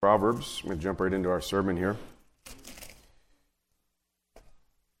Proverbs. I'm going to jump right into our sermon here.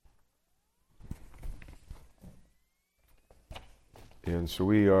 And so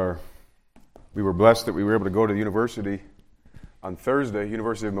we were blessed that we were able to go to the university on Thursday.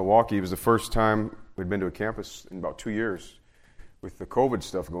 University of Milwaukee. It was the first time we'd been to a campus in about 2 years with the COVID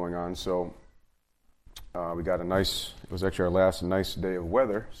stuff going on. So we got it was actually our last nice day of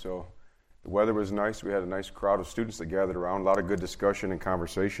weather. So the weather was nice. We had a nice crowd of students that gathered around. A lot of good discussion and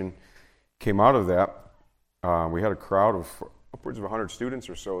conversation came out of that. We had a crowd of upwards of 100 students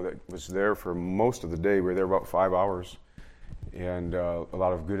or so that was there for most of the day. We were there about 5 hours. And a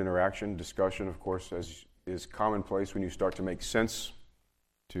lot of good interaction, discussion, of course, as is commonplace when you start to make sense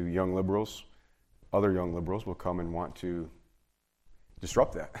to young liberals. Other young liberals will come and want to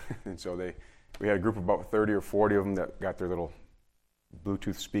disrupt that. And so we had a group of about 30 or 40 of them that got their little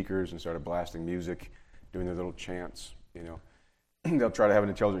Bluetooth speakers and started blasting music, doing their little chants, They'll try to have an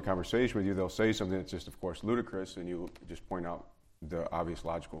intelligent conversation with you. They'll say something that's just, of course, ludicrous, and you just point out the obvious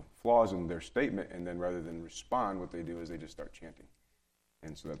logical flaws in their statement, and then rather than respond, what they do is they just start chanting.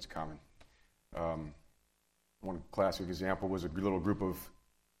 And so that's common. One classic example was a little group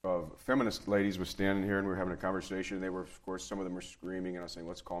of feminist ladies was standing here, and we were having a conversation. They were, of course, some of them were screaming, and I was saying,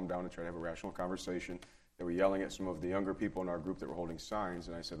 let's calm down and try to have a rational conversation. They were yelling at some of the younger people in our group that were holding signs,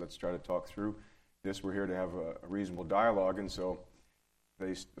 and I said, let's try to talk through this. We're here to have a reasonable dialogue. And so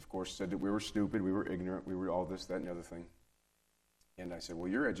they, of course, said that we were stupid, we were ignorant, we were all this, that, and the other thing. And I said, well,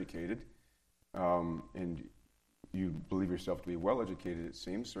 you're educated, and you believe yourself to be well-educated, it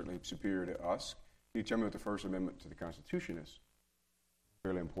seems, certainly superior to us. Can you tell me what the First Amendment to the Constitution is?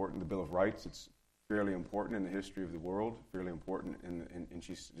 Fairly important. The Bill of Rights, it's fairly important in the history of the world, fairly important. And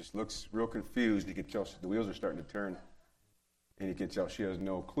she just looks real confused. You can tell the wheels are starting to turn, and you can tell she has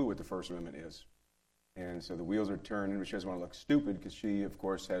no clue what the First Amendment is. And so the wheels are turning, but she doesn't want to look stupid because she, of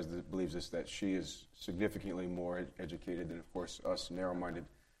course, believes that she is significantly more educated than, of course, us narrow-minded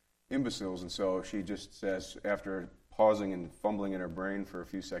imbeciles. And so she just says, after pausing and fumbling in her brain for a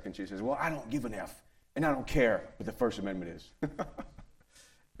few seconds, she says, well, I don't give an F, and I don't care what the First Amendment is.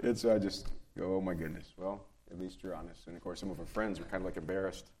 And so I just go, oh, my goodness. Well, at least you're honest. And, of course, some of her friends were kind of like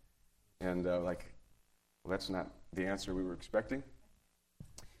embarrassed and well, that's not the answer we were expecting.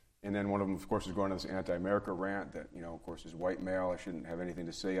 And then one of them, of course, is going on this anti-America rant that, of course, is white male. I shouldn't have anything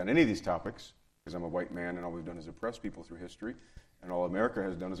to say on any of these topics because I'm a white man, and all we've done is oppress people through history. And all America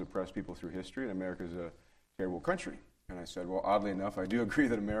has done is oppress people through history, and America is a terrible country. And I said, well, oddly enough, I do agree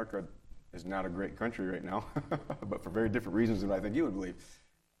that America is not a great country right now, but for very different reasons than I think you would believe.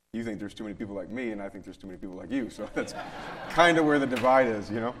 You think there's too many people like me, and I think there's too many people like you. So that's kind of where the divide is,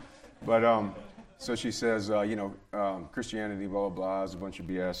 But so she says, Christianity, blah, blah, blah, is a bunch of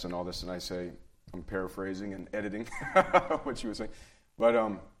BS and all this. And I say, I'm paraphrasing and editing what she was saying. But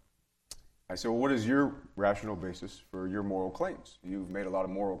I said, well, what is your rational basis for your moral claims? You've made a lot of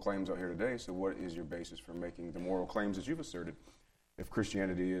moral claims out here today, so what is your basis for making the moral claims that you've asserted? If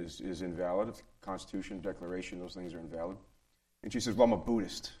Christianity is invalid, if the Constitution, Declaration, those things are invalid. And she says, well, I'm a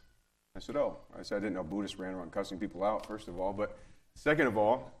Buddhist. I said, oh. I said, I didn't know Buddhists ran around cussing people out, first of all. But second of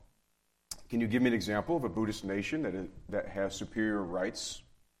all, can you give me an example of a Buddhist nation that has superior rights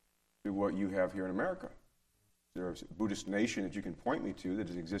to what you have here in America? Is there a Buddhist nation that you can point me to that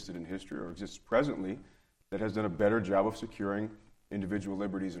has existed in history or exists presently that has done a better job of securing individual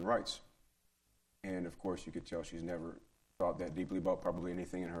liberties and rights? And, of course, you could tell she's never thought that deeply about probably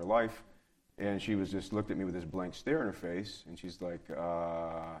anything in her life. And she was just looked at me with this blank stare in her face, and she's like,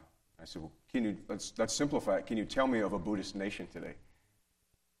 I said, well, let's simplify it. Can you tell me of a Buddhist nation today?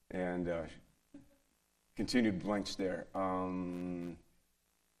 And continued blank stare. And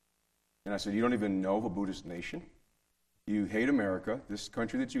I said, you don't even know of a Buddhist nation? You hate America, this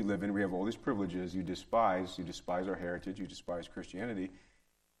country that you live in. We have all these privileges. You despise our heritage. You despise Christianity.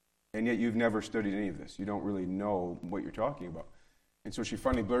 And yet you've never studied any of this. You don't really know what you're talking about. And so she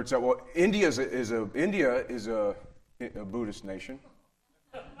finally blurts out, well, India is a Buddhist nation.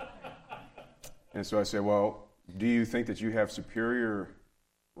 And so I said, well, do you think that you have superior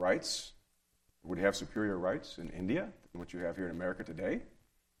rights? Would you have superior rights in India than what you have here in America today?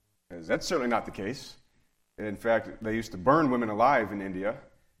 Because that's certainly not the case. In fact, they used to burn women alive in India,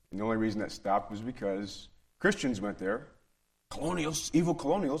 and the only reason that stopped was because Christians went there, evil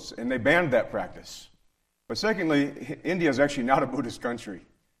colonials, and they banned that practice. But secondly, India is actually not a Buddhist country.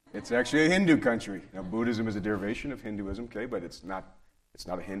 It's actually a Hindu country. Now, Buddhism is a derivation of Hinduism, okay, but it's not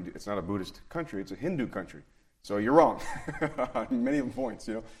a Buddhist country. It's a Hindu country. So you're wrong on many points,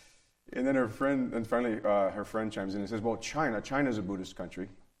 And then her friend chimes in and says, well, China's a Buddhist country.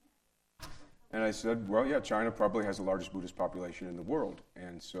 And I said, well, yeah, China probably has the largest Buddhist population in the world.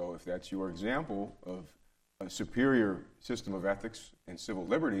 And so if that's your example of a superior system of ethics and civil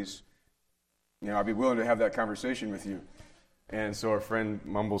liberties, I'd be willing to have that conversation with you. And so our friend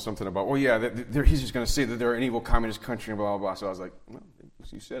mumbles something about, well, yeah, he's just going to say that they're an evil communist country and blah, blah, blah. So I was like, well,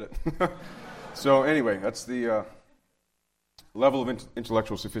 you said it. So anyway, that's the level of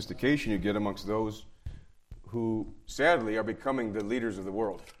intellectual sophistication you get amongst those who, sadly, are becoming the leaders of the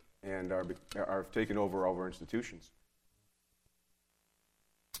world and are taking over all of our institutions.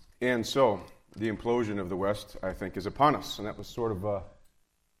 And so the implosion of the West, I think, is upon us. And that was sort of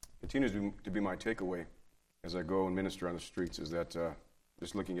continues to be my takeaway as I go and minister on the streets, is that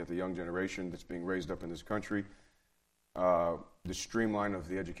just looking at the young generation that's being raised up in this country, the streamline of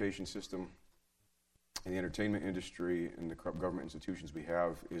the education system and the entertainment industry and the government institutions we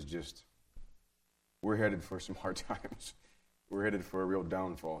have is just, we're headed for some hard times. We're headed for a real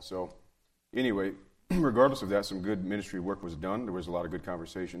downfall. So anyway, regardless of that, some good ministry work was done. There was a lot of good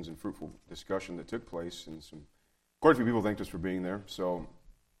conversations and fruitful discussion that took place, and quite a few people thanked us for being there. So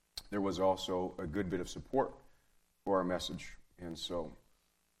there was also a good bit of support for our message. And so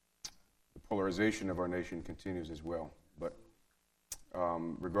the polarization of our nation continues as well. But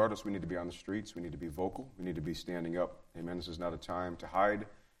regardless, we need to be on the streets. We need to be vocal. We need to be standing up. Amen. This is not a time to hide,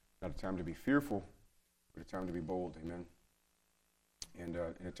 not a time to be fearful, but a time to be bold. Amen. And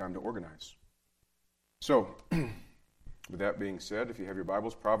a time to organize. So, with that being said, if you have your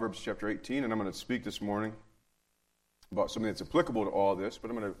Bibles, Proverbs chapter 18, and I'm going to speak this morning about something that's applicable to all this,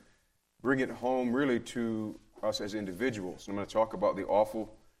 but I'm going to bring it home really to us as individuals. And I'm going to talk about the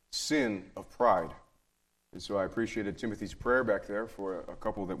awful sin of pride. And so I appreciated Timothy's prayer back there for a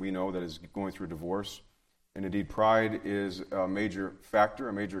couple that we know that is going through divorce. And indeed, pride is a major factor,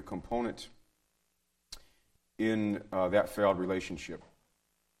 a major component in that failed relationship.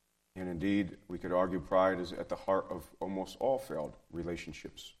 And indeed, we could argue pride is at the heart of almost all failed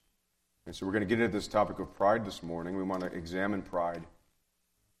relationships. And so we're going to get into this topic of pride this morning. We want to examine pride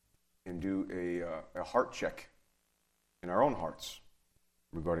and do a heart check in our own hearts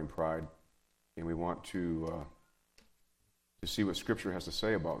regarding pride. And we want to see what Scripture has to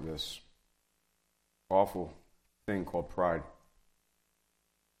say about this awful thing called pride.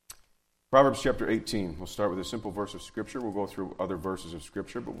 Proverbs chapter 18. We'll start with a simple verse of Scripture. We'll go through other verses of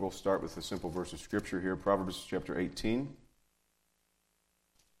Scripture, but we'll start with a simple verse of Scripture here. Proverbs chapter 18.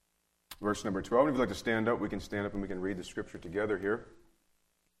 Verse number 12. If you'd like to stand up, we can stand up and we can read the Scripture together here.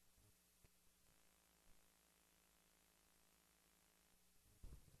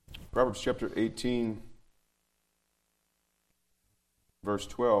 Proverbs chapter 18, verse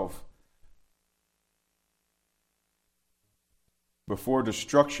 12. Before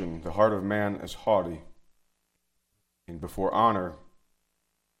destruction, the heart of man is haughty, and before honor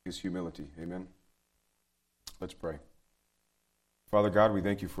is humility. Amen. Let's pray. Father God, we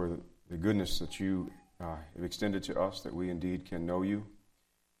thank you for the goodness that you have extended to us, that we indeed can know you,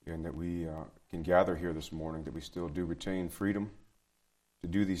 and that we can gather here this morning, that we still do retain freedom to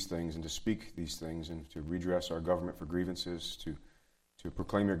do these things and to speak these things and to redress our government for grievances, to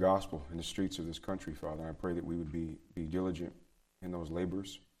proclaim your gospel in the streets of this country, Father. And I pray that we would be diligent in those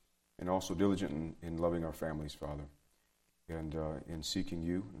labors and also diligent in loving our families, Father, and in seeking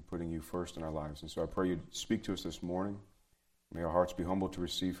you and putting you first in our lives. And so I pray you'd speak to us this morning. May our hearts be humble to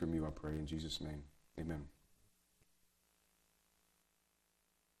receive from you, I pray, in Jesus' name. Amen.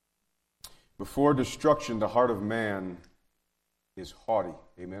 Before destruction, the heart of man is haughty.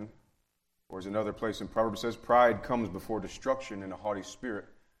 Amen. Or as another place in Proverbs says, pride comes before destruction and a haughty spirit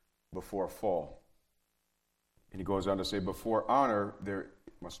before a fall. And he goes on to say, before honor, there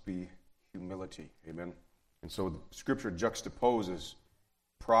must be humility. Amen. And so Scripture juxtaposes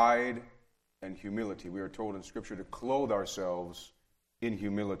pride and humility. We are told in Scripture to clothe ourselves in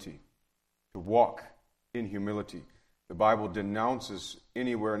humility, to walk in humility. The Bible denounces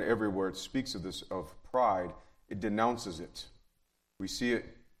anywhere and everywhere it speaks of this, of pride, it denounces it. We see it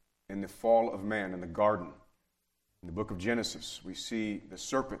in the fall of man in the garden. In the book of Genesis, we see the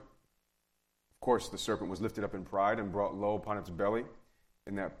serpent. Of course, the serpent was lifted up in pride and brought low upon its belly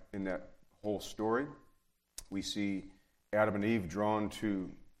in that whole story. We see Adam and Eve drawn to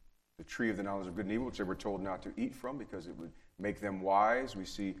the tree of the knowledge of good and evil, which they were told not to eat from because it would make them wise. We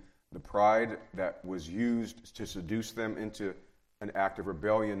see the pride that was used to seduce them into an act of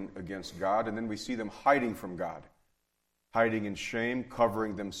rebellion against God. And then we see them hiding from God, hiding in shame,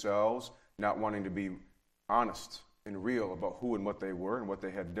 covering themselves, not wanting to be honest and real about who and what they were and what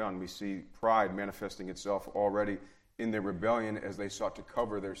they had done. We see pride manifesting itself already in their rebellion as they sought to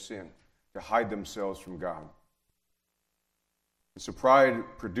cover their sin, to hide themselves from God. And so pride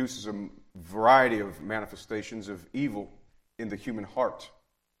produces a variety of manifestations of evil in the human heart.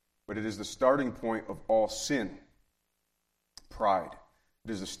 But it is the starting point of all sin. Pride.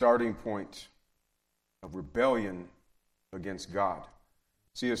 It is the starting point of rebellion against God.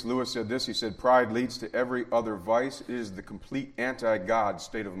 C.S. Lewis said this. He said, pride leads to every other vice. It is the complete anti-God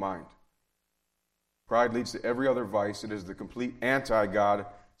state of mind. Pride leads to every other vice. It is the complete anti-God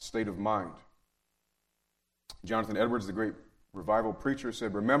state of mind. Jonathan Edwards, the great revival preacher,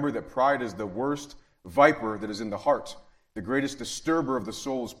 said, remember that pride is the worst viper that is in the heart, the greatest disturber of the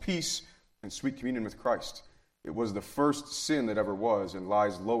soul's peace and sweet communion with Christ. It was the first sin that ever was and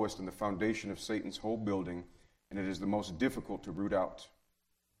lies lowest in the foundation of Satan's whole building, and it is the most difficult to root out.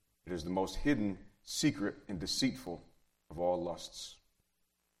 It is the most hidden, secret, and deceitful of all lusts.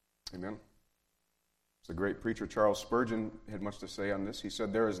 Amen. The great preacher Charles Spurgeon had much to say on this. He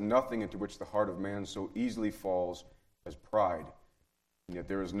said, there is nothing into which the heart of man so easily falls as pride, and yet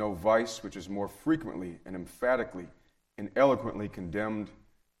there is no vice which is more frequently and emphatically and eloquently condemned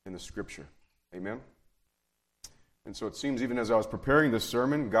in the Scripture. Amen? And so it seems even as I was preparing this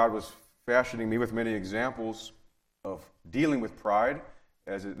sermon, God was fashioning me with many examples of dealing with pride.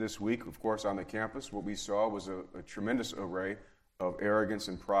 As this week, of course, on the campus, what we saw was a tremendous array of arrogance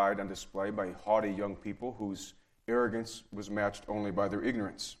and pride on display by haughty young people whose arrogance was matched only by their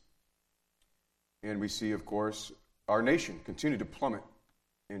ignorance. And we see, of course, our nation continue to plummet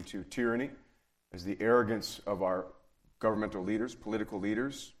into tyranny as the arrogance of our governmental leaders, political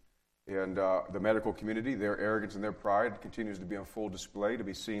leaders, and the medical community, their arrogance and their pride continues to be on full display, to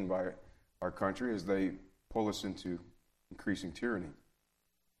be seen by our country as they pull us into increasing tyranny.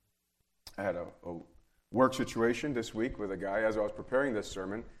 I had a work situation this week with a guy, as I was preparing this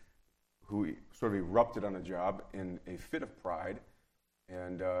sermon, who sort of erupted on a job in a fit of pride,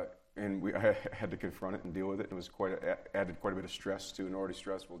 and I had to confront it and deal with it. It was added quite a bit of stress to an already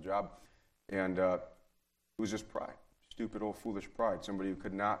stressful job, and it was just pride, stupid old foolish pride. Somebody who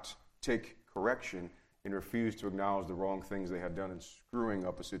could not take correction and refused to acknowledge the wrong things they had done in screwing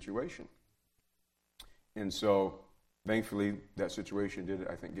up a situation. And so, thankfully, that situation did,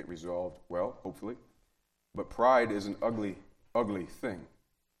 I think, get resolved well, hopefully. But pride is an ugly, ugly thing.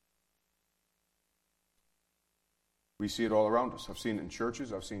 We see it all around us. I've seen it in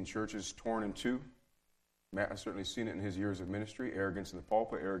churches. I've seen churches torn in two. Matt has certainly seen it in his years of ministry. Arrogance in the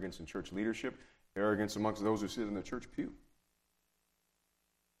pulpit, arrogance in church leadership, arrogance amongst those who sit in the church pew.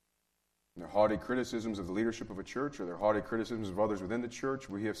 And their haughty criticisms of the leadership of a church or their haughty criticisms of others within the church,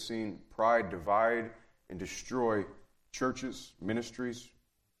 we have seen pride divide and destroy churches, ministries,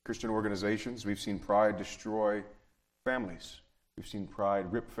 Christian organizations. We've seen pride destroy families. We've seen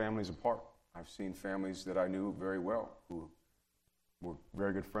pride rip families apart. I've seen families that I knew very well, who were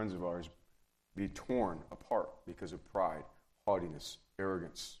very good friends of ours, be torn apart because of pride, haughtiness,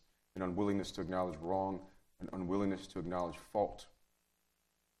 arrogance, and unwillingness to acknowledge wrong and unwillingness to acknowledge fault.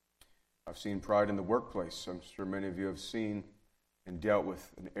 I've seen pride in the workplace. I'm sure many of you have seen and dealt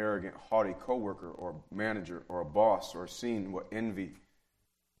with an arrogant, haughty coworker or manager or a boss, or seen what envy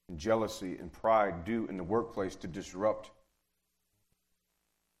and jealousy and pride do in the workplace to disrupt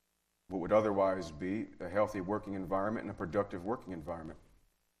what would otherwise be a healthy working environment and a productive working environment.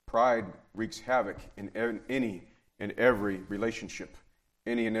 Pride wreaks havoc in any and every relationship,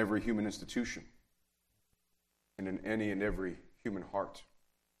 any and every human institution, and in any and every human heart.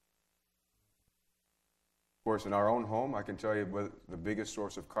 Of course, in our own home, I can tell you the biggest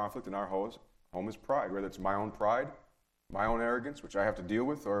source of conflict in our home is pride, whether it's my own pride, my own arrogance, which I have to deal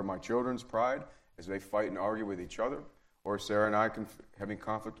with, or my children's pride as they fight and argue with each other, or Sarah and I having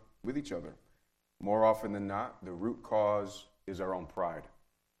conflict with each other. More often than not, the root cause is our own pride.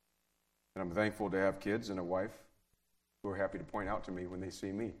 And I'm thankful to have kids and a wife who are happy to point out to me when they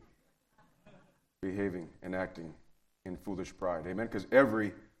see me behaving and acting in foolish pride. Amen? Because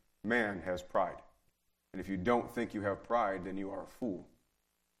every man has pride. And if you don't think you have pride, then you are a fool.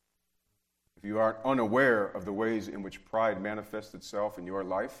 If you aren't unaware of the ways in which pride manifests itself in your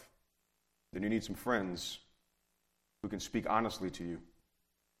life, then you need some friends who can speak honestly to you.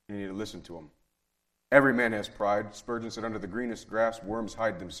 You need to listen to them. Every man has pride. Spurgeon said, under the greenest grass, worms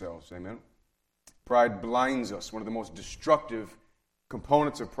hide themselves. Amen? Pride blinds us. One of the most destructive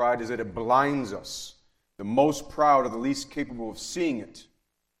components of pride is that it blinds us. The most proud are the least capable of seeing it.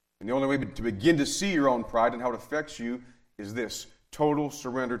 And the only way to begin to see your own pride and how it affects you is this: total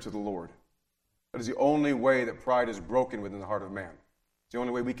surrender to the Lord. That is the only way that pride is broken within the heart of man. It's the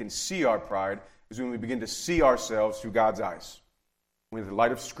only way we can see our pride is when we begin to see ourselves through God's eyes. With the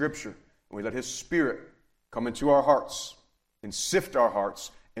light of Scripture, and we let His Spirit come into our hearts and sift our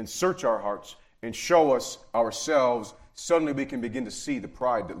hearts and search our hearts and show us ourselves suddenly we can begin to see the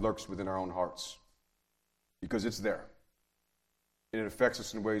pride that lurks within our own hearts. Because it's there. And it affects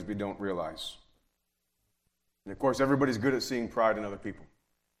us in ways we don't realize. And of course, everybody's good at seeing pride in other people.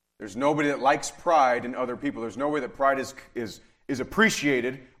 There's nobody that likes pride in other people. There's no way that pride is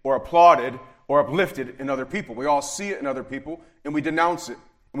appreciated or applauded or uplifted in other people. We all see it in other people, and we denounce it,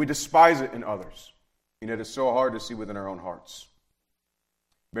 and we despise it in others. And yet it's so hard to see within our own hearts.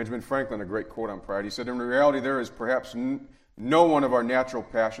 Benjamin Franklin, a great quote on pride, he said, "In reality, there is perhaps no one of our natural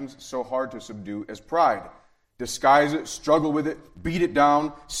passions so hard to subdue as pride. Disguise it, struggle with it, beat it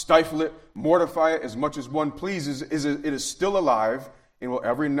down, stifle it, mortify it as much as one pleases, it is still alive and will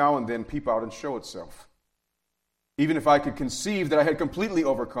every now and then peep out and show itself. Even if I could conceive that I had completely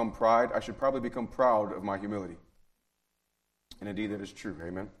overcome pride, I should probably become proud of my humility." And indeed, that is true.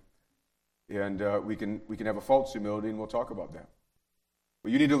 Amen. And we can have a false humility, and we'll talk about that.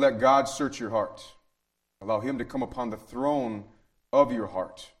 But you need to let God search your heart. Allow Him to come upon the throne of your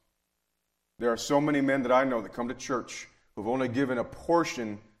heart. There are so many men that I know that come to church who've only given a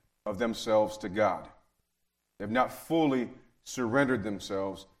portion of themselves to God. They've not fully surrendered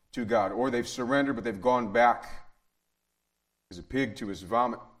themselves to God. Or they've surrendered, but they've gone back as a pig to his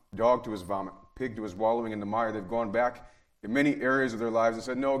vomit, dog to his vomit, pig to his wallowing in the mire. They've gone back in many areas of their lives and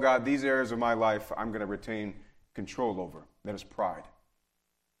said, "No, God, these areas of my life I'm going to retain control over." That is pride.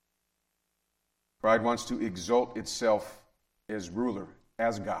 Pride wants to exalt itself as ruler,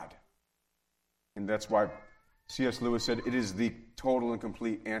 as God. And that's why C.S. Lewis said it is the total and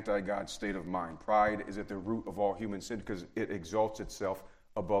complete anti-God state of mind. Pride is at the root of all human sin because it exalts itself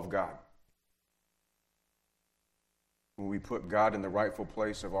above God. When we put God in the rightful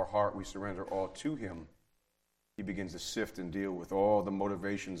place of our heart, we surrender all to Him. He begins to sift and deal with all the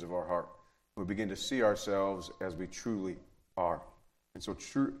motivations of our heart. We begin to see ourselves as we truly are. And so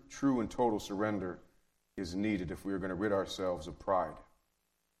true and total surrender is needed if we are going to rid ourselves of pride.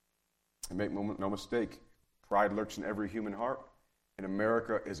 And make no mistake, pride lurks in every human heart, and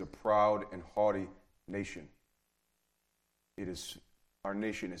America is a proud and haughty nation. Our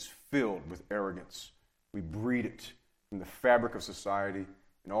nation is filled with arrogance. We breed it in the fabric of society,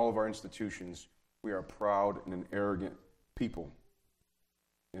 in all of our institutions. We are a proud and an arrogant people.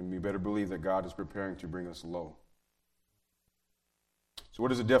 And we better believe that God is preparing to bring us low. So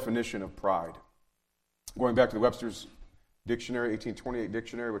what is the definition of pride? Going back to the Webster's Dictionary, 1828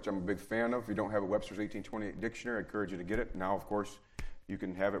 Dictionary, which I'm a big fan of. If you don't have a Webster's 1828 Dictionary, I encourage you to get it. Now, of course, you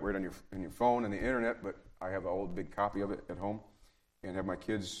can have it right on your phone and the internet, but I have an old big copy of it at home and have my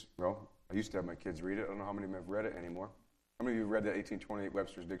kids, well, I used to have my kids read it. I don't know how many of them have read it anymore. How many of you have read that 1828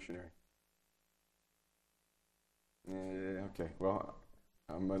 Webster's Dictionary? Okay, well,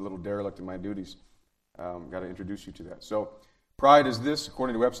 I'm a little derelict in my duties. Got to introduce you to that. So, pride is this,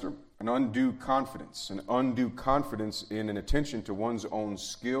 according to Webster, an undue confidence in and attention to one's own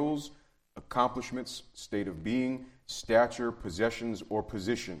skills, accomplishments, state of being, stature, possessions, or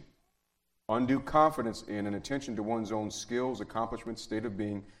position. Undue confidence in and attention to one's own skills, accomplishments, state of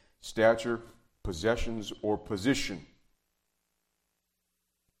being, stature, possessions, or position.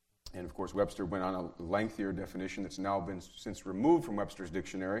 And of course, Webster went on a lengthier definition that's now been since removed from Webster's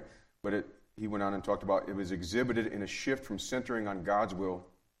dictionary, but he went on and talked about it was exhibited in a shift from centering on God's will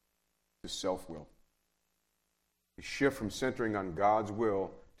to self-will. A shift from centering on God's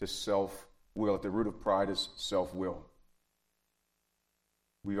will to self-will. At the root of pride is self-will.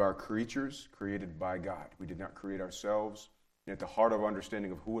 We are creatures created by God. We did not create ourselves. And at the heart of our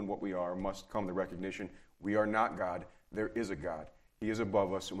understanding of who and what we are must come the recognition we are not God. There is a God. He is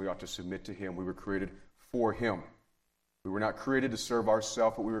above us, and we ought to submit to Him. We were created for Him. We were not created to serve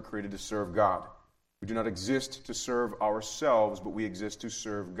ourselves, but we were created to serve God. We do not exist to serve ourselves, but we exist to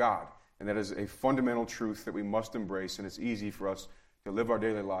serve God. And that is a fundamental truth that we must embrace, and it's easy for us to live our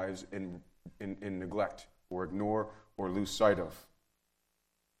daily lives in neglect or ignore or lose sight of.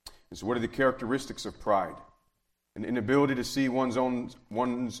 And so what are the characteristics of pride? An inability to see one's own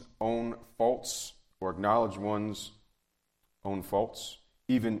faults or acknowledge one's own faults,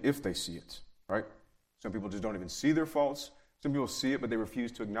 even if they see it, right? Some people just don't even see their faults. Some people see it, but they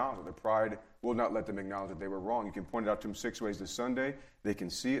refuse to acknowledge it. Their pride will not let them acknowledge that they were wrong. You can point it out to them 6 ways this Sunday. They can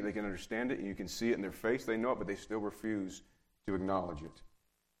see it, they can understand it, and you can see it in their face. They know it, but they still refuse to acknowledge it.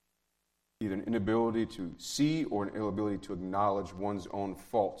 Either an inability to see or an inability to acknowledge one's own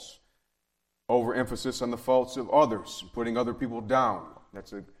faults. Overemphasis on the faults of others, putting other people down.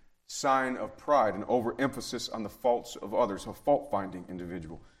 That's a sign of pride, an overemphasis on the faults of others, a fault-finding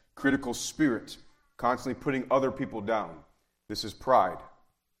individual. Critical spirit, constantly putting other people down. This is pride.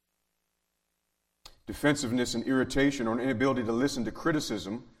 Defensiveness and irritation, or an inability to listen to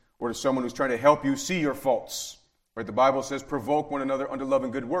criticism or to someone who's trying to help you see your faults. Right? The Bible says, provoke one another unto love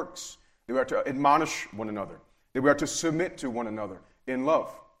and good works. That we are to admonish one another. That we are to submit to one another in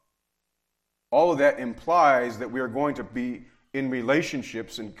love. All of that implies that we are going to be in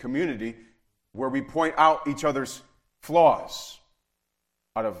relationships and community where we point out each other's flaws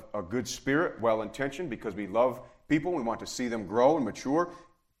out of a good spirit, well-intentioned, because we love people. We want to see them grow and mature.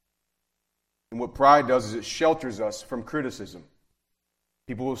 And what pride does is it shelters us from criticism.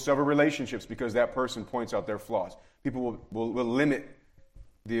 People will sever relationships because that person points out their flaws. People will limit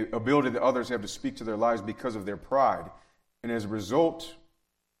the ability that others have to speak to their lives because of their pride. And as a result,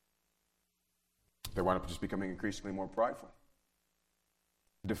 they wind up just becoming increasingly more prideful.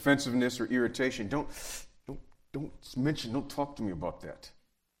 Defensiveness or irritation. Don't talk to me about that.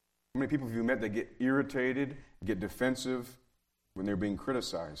 How many people have you met that get irritated, get defensive when they're being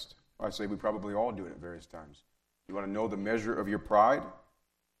criticized? I say we probably all do it at various times. You want to know the measure of your pride?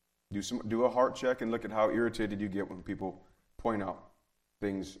 Do a heart check and look at how irritated you get when people point out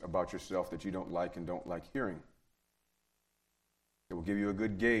things about yourself that you don't like and don't like hearing. It will give you a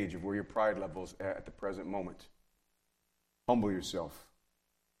good gauge of where your pride level is at the present moment. Humble yourself.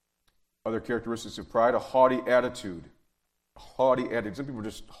 Other characteristics of pride, a haughty attitude. A haughty attitude. Some people are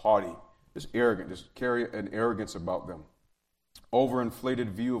just haughty, just arrogant, just carry an arrogance about them. Overinflated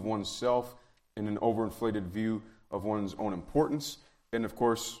view of oneself and an overinflated view of one's own importance. And of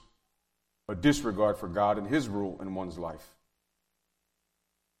course, a disregard for God and His rule in one's life.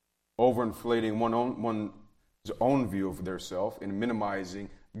 Overinflating one's own view of their self and minimizing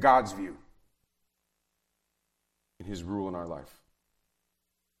God's view and His rule in our life.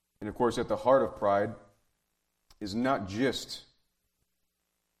 And of course, at the heart of pride is not just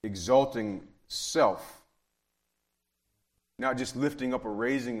exalting self, not just lifting up or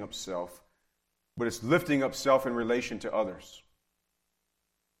raising up self, but it's lifting up self in relation to others.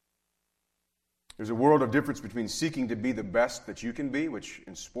 There's a world of difference between seeking to be the best that you can be, which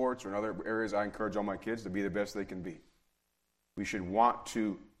in sports or in other areas I encourage all my kids to be the best they can be. We should want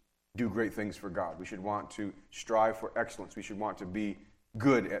to do great things for God. We should want to strive for excellence. We should want to be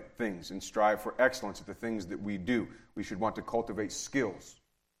good at things and strive for excellence at the things that we do. We should want to cultivate skills.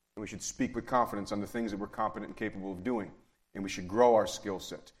 And we should speak with confidence on the things that we're competent and capable of doing. And we should grow our skill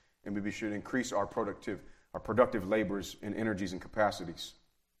set. And we should increase our productive labors and energies and capacities.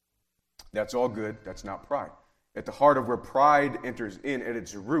 That's all good. That's not pride. At the heart of where pride enters in, at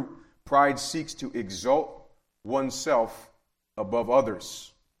its root, pride seeks to exalt oneself above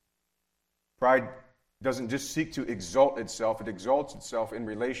others. Pride doesn't just seek to exalt itself, it exalts itself in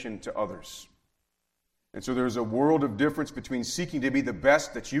relation to others. And so there's a world of difference between seeking to be the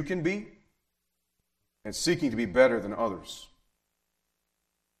best that you can be and seeking to be better than others.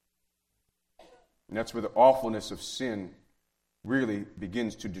 And that's where the awfulness of sin really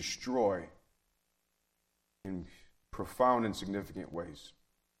begins to destroy in profound and significant ways.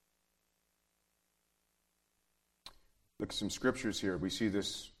 Look at some scriptures here. We see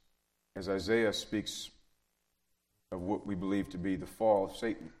this as Isaiah speaks of what we believe to be the fall of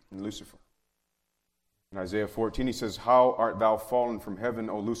Satan and Lucifer. In Isaiah 14, he says, "How art thou fallen from heaven,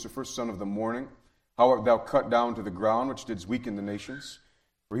 O Lucifer, son of the morning? How art thou cut down to the ground, which didst weaken the nations?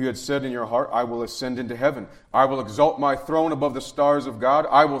 For you had said in your heart, I will ascend into heaven. I will exalt my throne above the stars of God.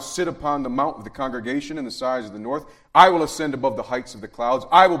 I will sit upon the mount of the congregation in the sides of the north. I will ascend above the heights of the clouds.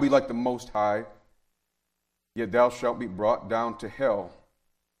 I will be like the Most High. Yet thou shalt be brought down to hell,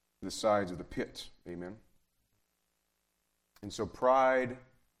 to the sides of the pit." Amen. And so pride,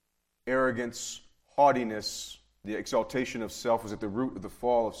 arrogance, haughtiness, the exaltation of self was at the root of the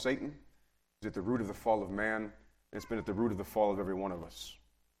fall of Satan. It's at the root of the fall of man. And it's been at the root of the fall of every one of us.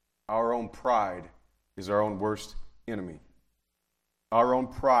 Our own pride is our own worst enemy. Our own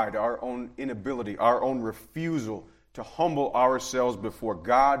pride, our own inability, our own refusal to humble ourselves before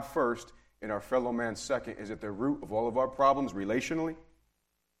God first and our fellow man second is at the root of all of our problems relationally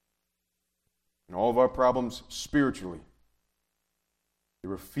and all of our problems spiritually. The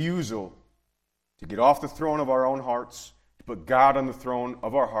refusal to get off the throne of our own hearts, to put God on the throne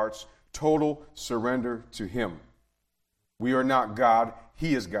of our hearts, total surrender to Him. We are not God.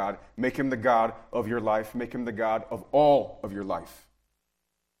 He is God. Make Him the God of your life. Make Him the God of all of your life.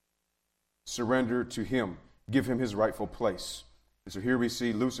 Surrender to Him. Give Him His rightful place. And so here we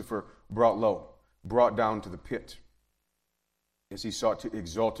see Lucifer brought low, brought down to the pit, as he sought to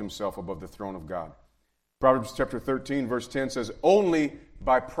exalt himself above the throne of God. Proverbs chapter 13, verse 10 says, "Only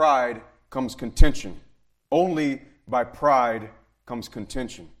by pride comes contention." Only by pride comes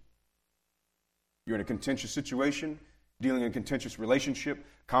contention. You're in a contentious situation, dealing in a contentious relationship,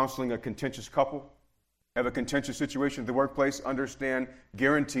 counseling a contentious couple, have a contentious situation at the workplace, understand,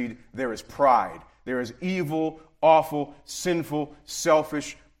 guaranteed, there is pride. There is evil, awful, sinful,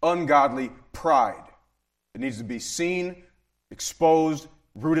 selfish, ungodly pride. It needs to be seen, exposed,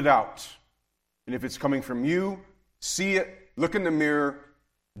 rooted out. And if it's coming from you, see it, look in the mirror,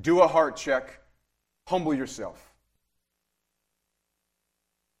 do a heart check, humble yourself.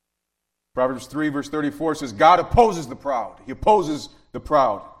 Proverbs 3, verse 34 says, God opposes the proud. He opposes the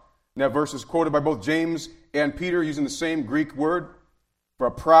proud. And that verse is quoted by both James and Peter using the same Greek word. For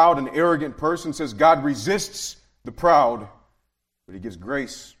a proud and arrogant person, says God resists the proud, but he gives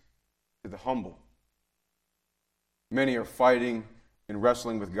grace to the humble. Many are fighting and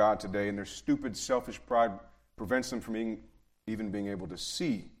wrestling with God today, and their stupid, selfish pride prevents them from even being able to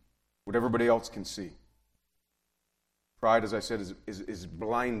see what everybody else can see. Pride, as I said, is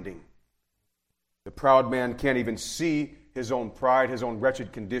blinding. The proud man can't even see his own pride, his own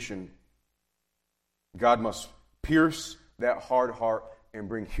wretched condition. God must pierce that hard heart and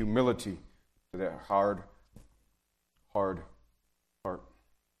bring humility to that hard heart.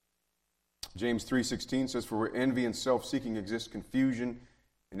 James 3:16 says, for where envy and self-seeking exist, confusion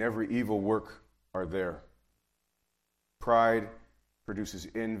and every evil work are there. Pride produces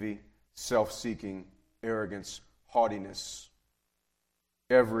envy, self-seeking, arrogance, haughtiness.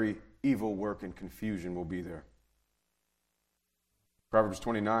 Every evil work and confusion will be there. Proverbs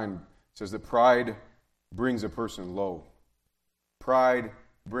 29 says that pride brings a person low. Pride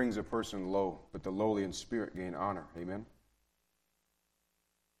brings a person low, but the lowly in spirit gain honor. Amen?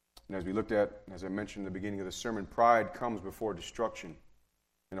 And as we looked at, as I mentioned in the beginning of the sermon, pride comes before destruction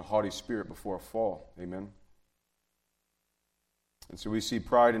and a haughty spirit before a fall. Amen? And so we see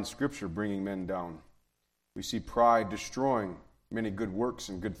pride in Scripture bringing men down. We see pride destroying many good works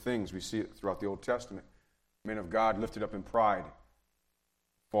and good things. We see it throughout the Old Testament. Men of God lifted up in pride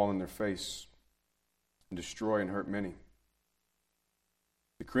fall on their face and destroy and hurt many.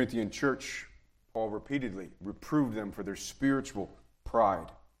 The Corinthian church, Paul repeatedly reproved them for their spiritual pride.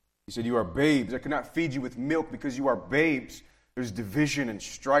 He said, you are babes. I cannot feed you with milk because you are babes. There's division and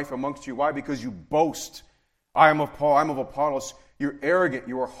strife amongst you. Why? Because you boast. I am of Paul, I am of Apollos. You're arrogant,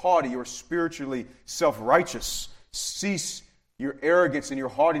 you are haughty, you are spiritually self-righteous. Cease your arrogance and your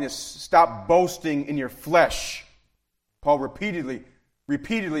haughtiness. Stop boasting in your flesh. Paul repeatedly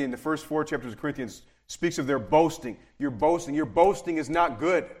in the first 4 chapters of Corinthians speaks of their boasting. Your boasting is not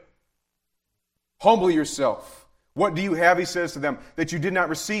good. Humble yourself. What do you have, he says to them, that you did not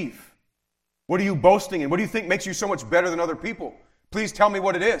receive? What are you boasting in? What do you think makes you so much better than other people? Please tell me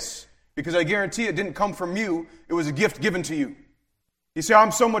what it is, because I guarantee it didn't come from you. It was a gift given to you. You say,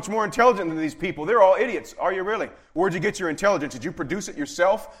 I'm so much more intelligent than these people. They're all idiots. Are you really? Where'd you get your intelligence? Did you produce it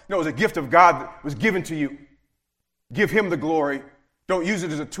yourself? No, it was a gift of God that was given to you. Give him the glory. Don't use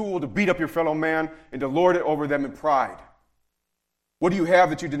it as a tool to beat up your fellow man and to lord it over them in pride. What do you have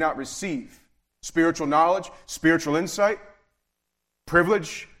that you did not receive? Spiritual knowledge, spiritual insight,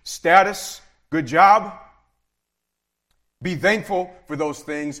 privilege, status, good job. Be thankful for those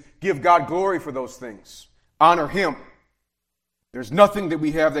things. Give God glory for those things. Honor him. There's nothing that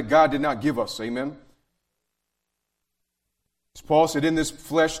we have that God did not give us. Amen? As Paul said, in this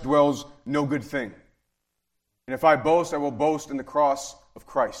flesh dwells no good thing. And if I boast, I will boast in the cross of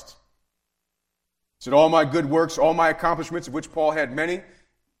Christ. He said, all my good works, all my accomplishments, of which Paul had many,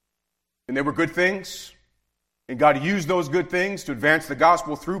 and they were good things. And God used those good things to advance the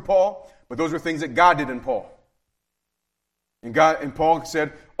gospel through Paul, but those were things that God did in Paul. And Paul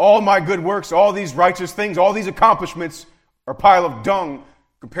said, all my good works, all these righteous things, all these accomplishments are a pile of dung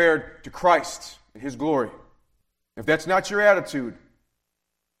compared to Christ and his glory. If that's not your attitude,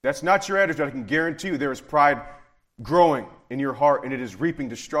 I can guarantee you there is pride growing in your heart, and it is reaping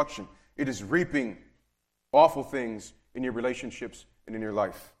destruction. It is reaping awful things in your relationships and in your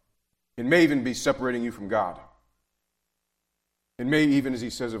life. It may even be separating you from God. It may even, as he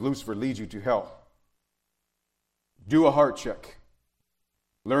says of Lucifer, lead you to hell. Do a heart check.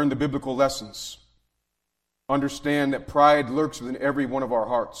 Learn the biblical lessons. Understand that pride lurks within every one of our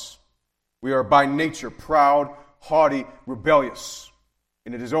hearts. We are by nature proud, haughty, rebellious.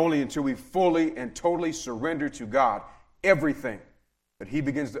 And it is only until we fully and totally surrender to God everything that he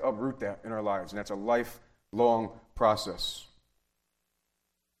begins to uproot that in our lives. And that's a lifelong process.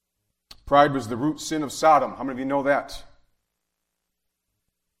 Pride was the root sin of Sodom. How many of you know that?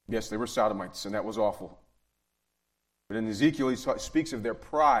 Yes, they were Sodomites, and that was awful. But in Ezekiel, he speaks of their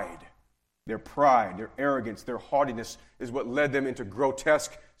pride. Their arrogance, their haughtiness is what led them into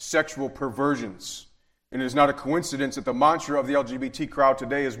grotesque sexual perversions. And it is not a coincidence that the mantra of the LGBT crowd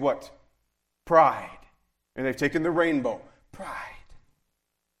today is what? Pride. And they've taken the rainbow. Pride.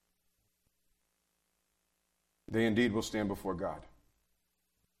 They indeed will stand before God.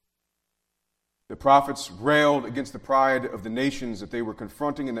 The prophets railed against the pride of the nations that they were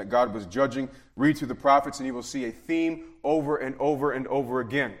confronting and that God was judging. Read through the prophets and you will see a theme over and over and over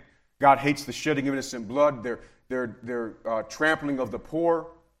again. God hates the shedding of innocent blood, their trampling of the poor,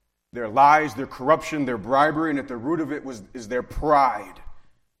 their lies, their corruption, their bribery, and at the root of it is their pride.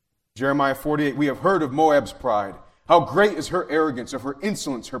 Jeremiah 48, we have heard of Moab's pride. How great is her arrogance, of her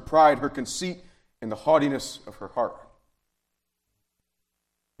insolence, her pride, her conceit, and the haughtiness of her heart.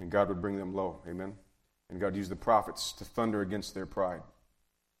 And God would bring them low. Amen. And God used the prophets to thunder against their pride.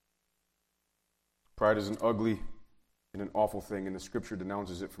 Pride is an ugly and an awful thing, and the Scripture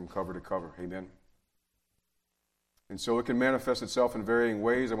denounces it from cover to cover. Amen. And so it can manifest itself in varying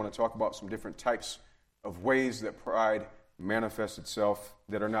ways. I want to talk about some different types of ways that pride manifests itself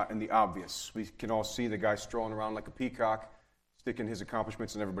that are not in the obvious. We can all see the guy strolling around like a peacock, sticking his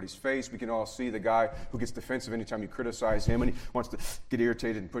accomplishments in everybody's face. We can all see the guy who gets defensive anytime you criticize him, and he wants to get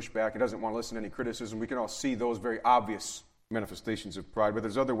irritated and push back. He doesn't want to listen to any criticism. We can all see those very obvious manifestations of pride, but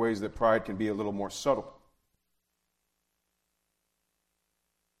there's other ways that pride can be a little more subtle.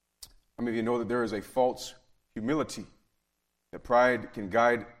 How many of you know that there is a false humility? That pride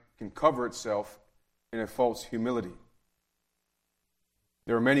can cover itself in a false humility.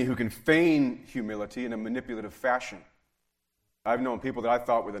 There are many who can feign humility in a manipulative fashion. I've known people that I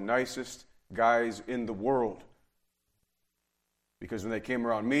thought were the nicest guys in the world. Because when they came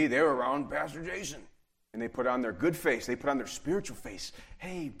around me, they were around Pastor Jason. And they put on their good face. They put on their spiritual face.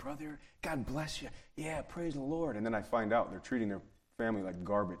 Hey, brother, God bless you. Yeah, praise the Lord. And then I find out they're treating their family like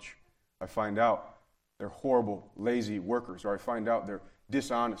garbage. I find out they're horrible, lazy workers. Or I find out they're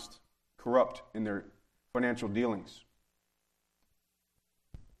dishonest, corrupt in their financial dealings.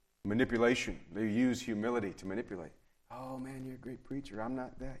 Manipulation. They use humility to manipulate. Oh, man, you're a great preacher. I'm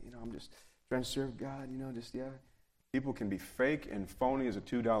not that. I'm just trying to serve God. People can be fake and phony as a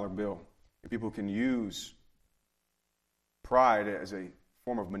 $2 bill. And people can use pride as a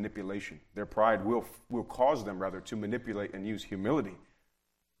form of manipulation. Their pride will cause them, rather, to manipulate and use humility,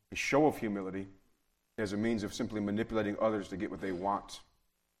 a show of humility, as a means of simply manipulating others to get what they want.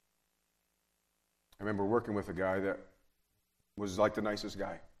 I remember working with a guy that was like the nicest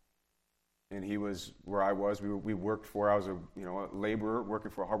guy. And he was where I was. We worked for. I was a laborer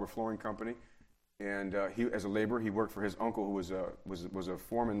working for a hardwood flooring company, and he, as a laborer, he worked for his uncle who was a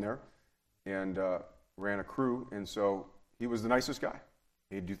foreman there, and ran a crew. And so he was the nicest guy.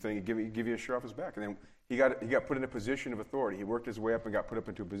 He'd do things. He'd give you a shirt off his back. And then he got put in a position of authority. He worked his way up and got put up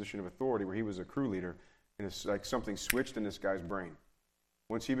into a position of authority where he was a crew leader. And it's like something switched in this guy's brain.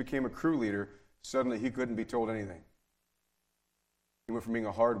 Once he became a crew leader, suddenly he couldn't be told anything. He went from being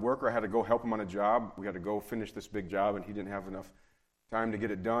a hard worker. I had to go help him on a job. We had to go finish this big job, and he didn't have enough time to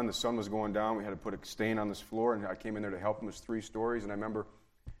get it done. The sun was going down. We had to put a stain on this floor, and I came in there to help him. It was 3 stories, and I remember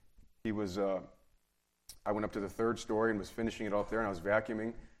I went up to the 3rd story and was finishing it up there, and I was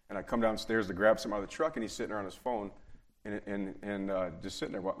vacuuming, and I come downstairs to grab something out of the truck, and he's sitting there on his phone and just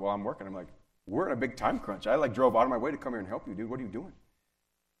sitting there while I'm working. I'm like, we're in a big time crunch. I drove out of my way to come here and help you, dude. What are you doing?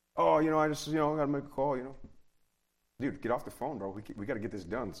 Oh, I just, got to make a call, Dude, get off the phone, bro. We got to get this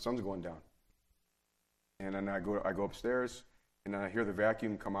done. The sun's going down. And then I go upstairs, and then I hear the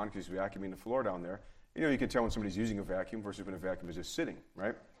vacuum come on because he's vacuuming the floor down there. You can tell when somebody's using a vacuum versus when a vacuum is just sitting,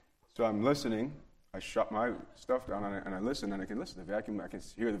 right? So I'm listening. I shut my stuff down, and I listen, and I can listen. The vacuum, I can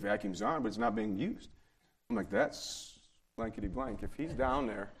hear the vacuum's on, but it's not being used. I'm like, that's blankety blank. If he's down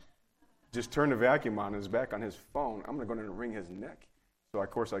there, just turn the vacuum on and is back on his phone, I'm going to go in and wring his neck. So,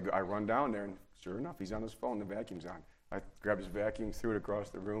 of course, I run down there, and sure enough, he's on his phone, the vacuum's on. I grabbed his vacuum, threw it across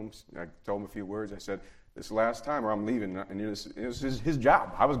the room. I told him a few words. I said, this last time or I'm leaving. And it was his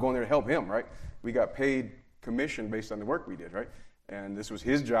job. I was going there to help him, right? We got paid commission based on the work we did, right? And this was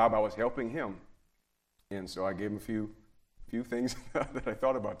his job. I was helping him. And so I gave him a few things that I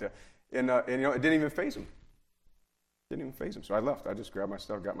thought about that. And it didn't even faze him. So I left. I just grabbed my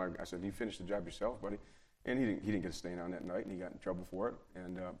stuff, I said, you finish the job yourself, buddy. And he didn't get a stain on that night, and he got in trouble for it.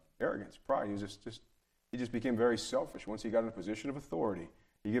 And arrogance, pride. He just became very selfish. Once he got in a position of authority,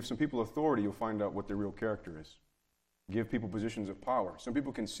 you give some people authority, you'll find out what their real character is. Give people positions of power. Some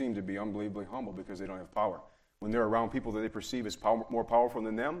people can seem to be unbelievably humble because they don't have power. When they're around people that they perceive as more powerful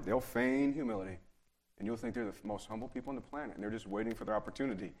than them, they'll feign humility. And you'll think they're the most humble people on the planet, and they're just waiting for their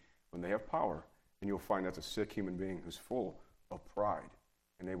opportunity. When they have power, and you'll find that's a sick human being who's full of pride,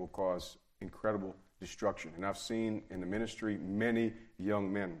 and they will cause incredible destruction. And I've seen in the ministry many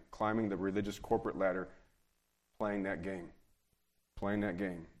young men climbing the religious corporate ladder, playing that game,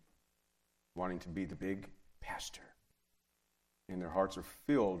 wanting to be the big pastor. And their hearts are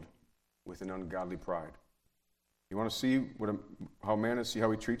filled with an ungodly pride. You want to see how a man is, see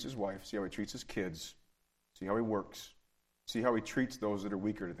how he treats his wife, see how he treats his kids, see how he works, see how he treats those that are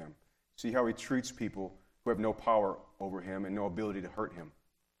weaker to them, see how he treats people who have no power over him and no ability to hurt him.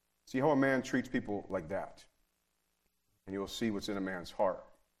 See how a man treats people like that. And you'll see what's in a man's heart.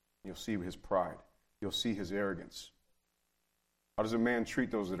 You'll see his pride. You'll see his arrogance. How does a man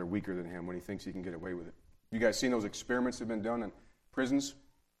treat those that are weaker than him when he thinks he can get away with it? You guys seen those experiments that have been done in prisons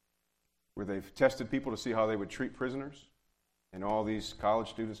where they've tested people to see how they would treat prisoners? And all these college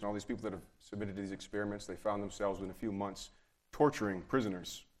students and all these people that have submitted to these experiments, they found themselves within a few months torturing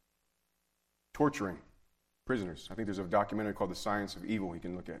prisoners. Torturing prisoners. I think there's a documentary called The Science of Evil you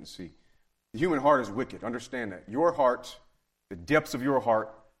can look at and see. The human heart is wicked. Understand that. Your heart, the depths of your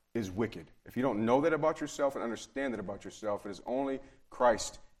heart, is wicked. If you don't know that about yourself and understand that about yourself, it is only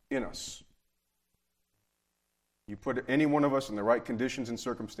Christ in us. You put any one of us in the right conditions and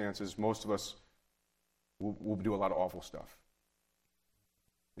circumstances, most of us will do a lot of awful stuff.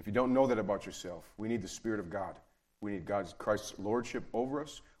 If you don't know that about yourself, we need the Spirit of God. We need Christ's lordship over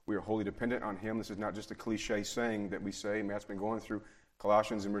us. We are wholly dependent on Him. This is not just a cliche saying that we say. Matt's been going through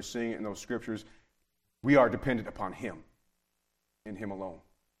Colossians and we're seeing it in those scriptures. We are dependent upon Him and Him alone.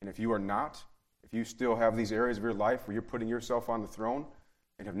 And if you are not, if you still have these areas of your life where you're putting yourself on the throne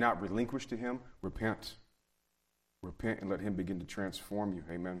and have not relinquished to Him, repent. Repent and let Him begin to transform you.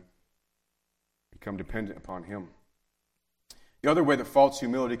 Amen. Become dependent upon Him. The other way that false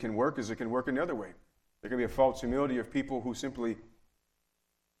humility can work is it can work in the other way. There can be a false humility of people who simply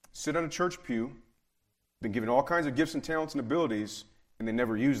sit on a church pew, been given all kinds of gifts and talents and abilities, and they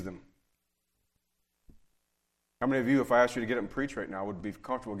never use them. How many of you, if I asked you to get up and preach right now, would be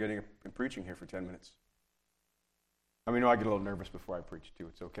comfortable getting up and preaching here for 10 minutes? I mean, I get a little nervous before I preach too.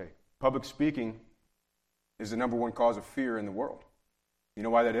 It's okay. Public speaking is the number one cause of fear in the world. You know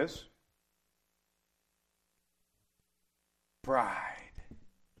why that is? Pride.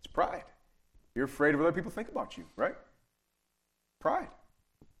 It's pride. You're afraid of what other people think about you, right? Pride.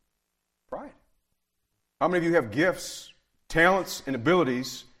 Pride. How many of you have gifts, talents, and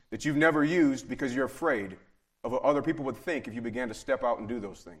abilities that you've never used because you're afraid of what other people would think if you began to step out and do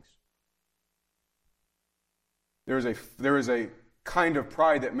those things? There is a kind of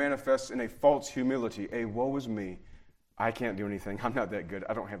pride that manifests in a false humility. A woe is me. I can't do anything. I'm not that good.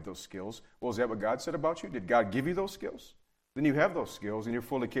 I don't have those skills. Well, is that what God said about you? Did God give you those skills? Then you have those skills and you're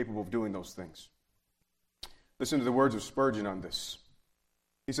fully capable of doing those things. Listen to the words of Spurgeon on this.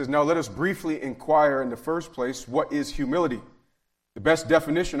 He says, now let us briefly inquire in the first place, what is humility? The best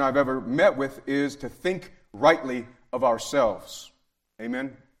definition I've ever met with is to think rightly of ourselves.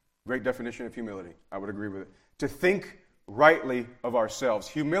 Amen? Great definition of humility. I would agree with it. To think rightly of ourselves.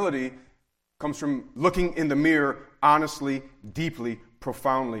 Humility comes from looking in the mirror honestly, deeply,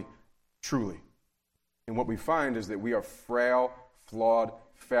 profoundly, truly. And what we find is that we are frail, flawed,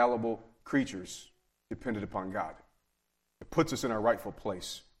 fallible creatures dependent upon God. It puts us in our rightful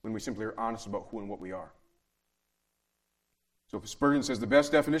place when we simply are honest about who and what we are. So Spurgeon says, the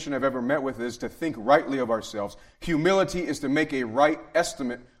best definition I've ever met with is to think rightly of ourselves. Humility is to make a right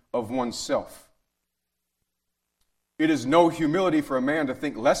estimate of oneself. It is no humility for a man to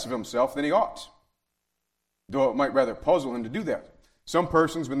think less of himself than he ought, though it might rather puzzle him to do that. Some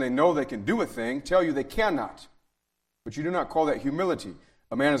persons, when they know they can do a thing, tell you they cannot. But you do not call that humility.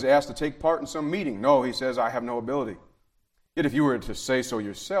 A man is asked to take part in some meeting. No, he says, I have no ability. Yet if you were to say so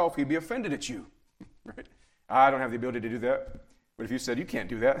yourself, he'd be offended at you. Right? I don't have the ability to do that. But if you said, you can't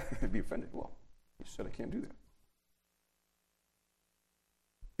do that, he'd be offended. Well, you said I can't do that.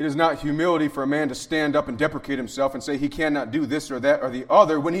 It is not humility for a man to stand up and deprecate himself and say he cannot do this or that or the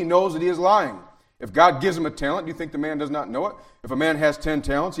other when he knows that he is lying. If God gives him a talent, do you think the man does not know it? If a man has 10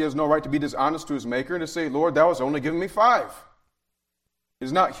 talents, he has no right to be dishonest to his maker and to say, Lord, thou hast only given me 5. It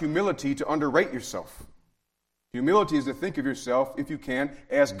is not humility to underrate yourself. Humility is to think of yourself, if you can,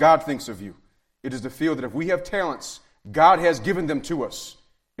 as God thinks of you. It is to feel that if we have talents, God has given them to us.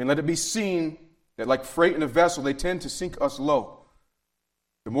 And let it be seen that like freight in a vessel, they tend to sink us low.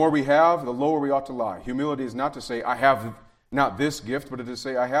 The more we have, the lower we ought to lie. Humility is not to say, I have not this gift, but it is to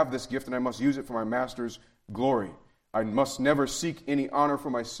say, I have this gift and I must use it for my master's glory. I must never seek any honor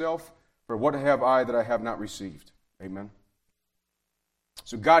for myself, for what have I that I have not received? Amen.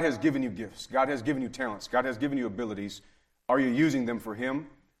 So God has given you gifts. God has given you talents. God has given you abilities. Are you using them for Him,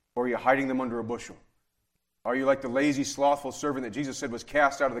 or are you hiding them under a bushel? Are you like the lazy, slothful servant that Jesus said was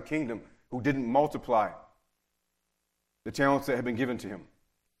cast out of the kingdom, who didn't multiply the talents that had been given to him?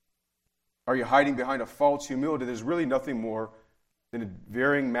 Are you hiding behind a false humility that is really nothing more than a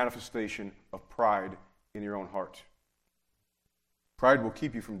varying manifestation of pride in your own heart? Pride will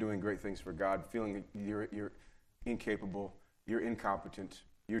keep you from doing great things for God, feeling that incapable, you're incompetent,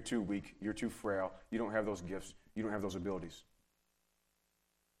 you're too weak, you're too frail, you don't have those gifts, you don't have those abilities.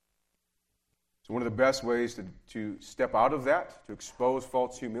 So one of the best ways to step out of that, to expose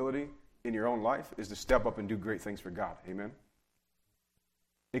false humility in your own life, is to step up and do great things for God. Amen?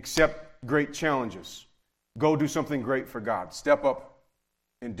 Accept great challenges. Go do something great for God. Step up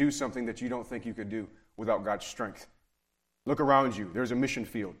and do something that you don't think you could do without God's strength. Look around you. There's a mission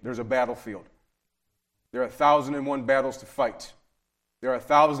field. There's a battlefield. There are 1,001 battles to fight. There are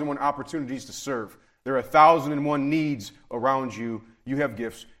 1,001 opportunities to serve. There are 1,001 needs around you. You have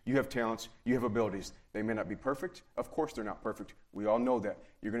gifts. You have talents. You have abilities. They may not be perfect. Of course they're not perfect. We all know that.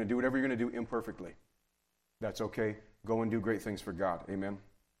 You're going to do whatever you're going to do imperfectly. That's okay. Go and do great things for God. Amen?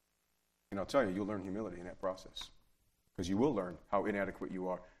 And I'll tell you, you'll learn humility in that process. Because you will learn how inadequate you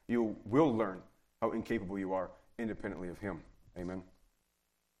are. You will learn how incapable you are independently of Him. Amen?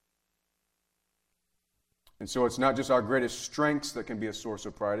 And so it's not just our greatest strengths that can be a source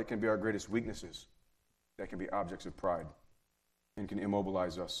of pride. It can be our greatest weaknesses that can be objects of pride and can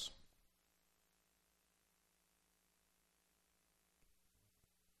immobilize us.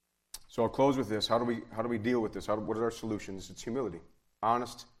 So I'll close with this. How do we deal with this? What are our solutions? It's humility.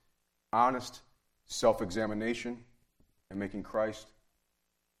 Honest self-examination and making Christ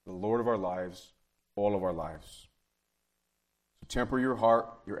the Lord of our lives, all of our lives. So temper your heart,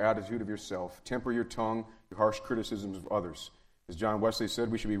 your attitude of yourself. Temper your tongue, your harsh criticisms of others. As John Wesley said,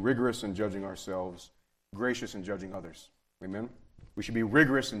 we should be rigorous in judging ourselves, gracious in judging others. Amen? We should be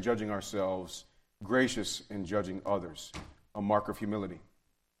rigorous in judging ourselves, gracious in judging others. A mark of humility.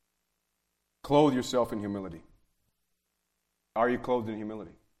 Clothe yourself in humility. Are you clothed in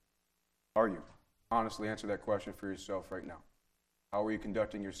humility? Are you? Honestly answer that question for yourself right now. How are you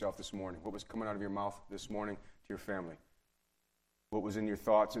conducting yourself this morning? What was coming out of your mouth this morning to your family? What was in your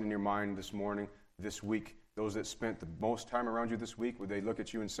thoughts and in your mind this morning, this week? Those that spent the most time around you this week, would they look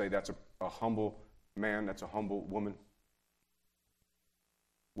at you and say, that's a humble man, that's a humble woman?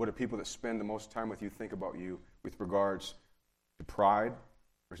 What do people that spend the most time with you think about you with regards to pride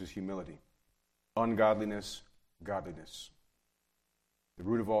versus humility? Ungodliness, godliness. The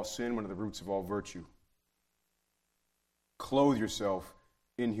root of all sin, one of the roots of all virtue. Clothe yourself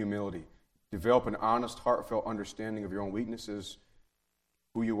in humility. Develop an honest, heartfelt understanding of your own weaknesses,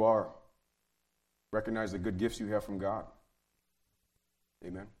 who you are. Recognize the good gifts you have from God.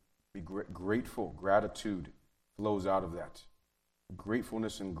 Amen. Be grateful. Gratitude flows out of that.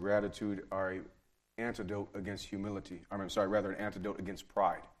 Gratefulness and gratitude are an antidote against humility. An antidote against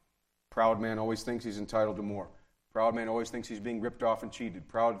pride. Proud man always thinks he's entitled to more. Proud man always thinks he's being ripped off and cheated.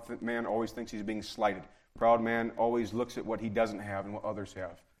 Proud man always thinks he's being slighted. Proud man always looks at what he doesn't have and what others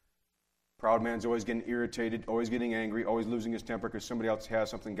have. Proud man's always getting irritated, always getting angry, always losing his temper because somebody else has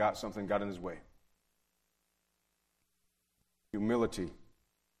something, got in his way. Humility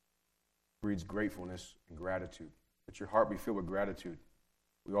breeds gratefulness and gratitude. Let your heart be filled with gratitude.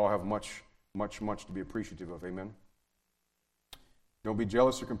 We all have much, much, much to be appreciative of. Amen? Don't be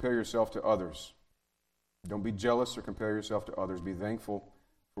jealous or compare yourself to others. Don't be jealous or compare yourself to others. Be thankful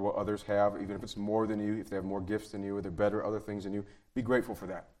for what others have, even if it's more than you, if they have more gifts than you, or they're better, other things than you. Be grateful for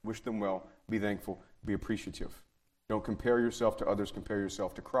that. Wish them well. Be thankful. Be appreciative. Don't compare yourself to others. Compare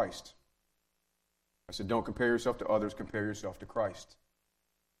yourself to Christ. I said, don't compare yourself to others. Compare yourself to Christ.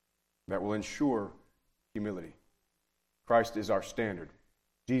 That will ensure humility. Christ is our standard.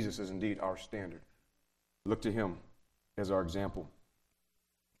 Jesus is indeed our standard. Look to Him as our example.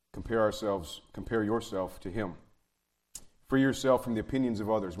 Compare yourself to Him. Free yourself from the opinions of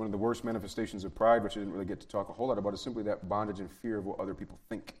others. One of the worst manifestations of pride, which I didn't really get to talk a whole lot about, is simply that bondage and fear of what other people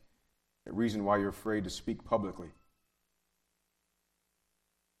think. The reason why you're afraid to speak publicly.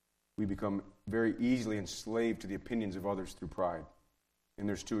 We become very easily enslaved to the opinions of others through pride. And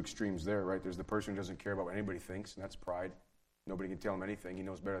there's two extremes there, right? There's the person who doesn't care about what anybody thinks, and that's pride. Nobody can tell him anything. He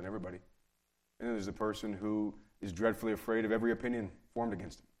knows better than everybody. And then there's the person who is dreadfully afraid of every opinion formed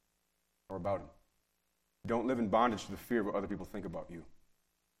against him or about him. Don't live in bondage to the fear of what other people think about you.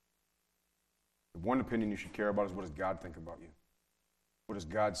 The one opinion you should care about is, what does God think about you? What does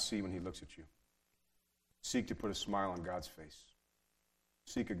God see when He looks at you? Seek to put a smile on God's face.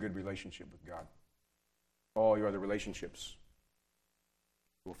 Seek a good relationship with God. All your other relationships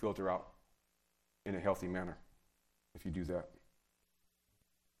will filter out in a healthy manner if you do that.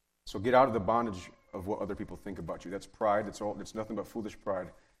 So get out of the bondage of what other people think about you. That's pride. It's nothing but foolish pride.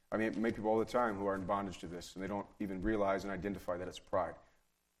 I mean, I meet people all the time who are in bondage to this, and they don't even realize and identify that it's pride.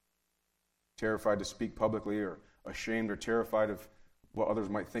 Terrified to speak publicly, or ashamed or terrified of what others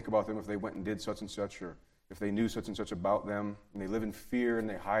might think about them if they went and did such and such, or if they knew such and such about them, and they live in fear and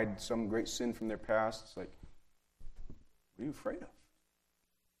they hide some great sin from their past. It's like, What are you afraid of?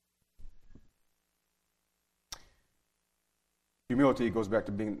 Humility goes back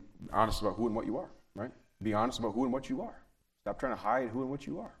to being honest about who and what you are, right? Be honest about who and what you are. Stop trying to hide who and what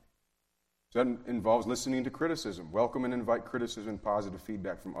you are. So that involves listening to criticism. Welcome and invite criticism and positive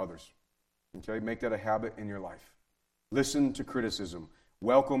feedback from others. Okay? Make that a habit in your life. Listen to criticism.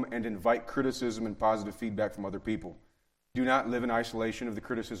 Welcome and invite criticism and positive feedback from other people. Do not live in isolation of the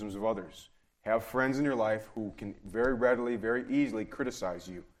criticisms of others. Have friends in your life who can very readily, very easily criticize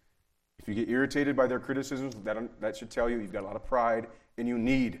you. If you get irritated by their criticisms, that should tell you you've got a lot of pride and you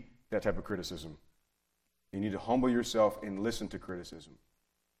need that type of criticism. You need to humble yourself and listen to criticism.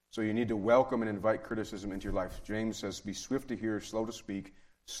 So you need to welcome and invite criticism into your life. James says, be swift to hear, slow to speak,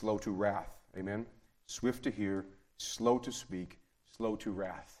 slow to wrath. Amen? Swift to hear, slow to speak, slow to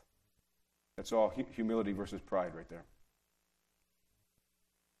wrath. That's all humility versus pride right there.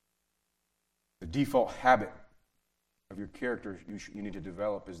 The default habit of your character you need to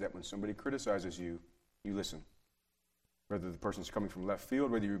develop is that when somebody criticizes you, you listen. Whether the person's coming from left field,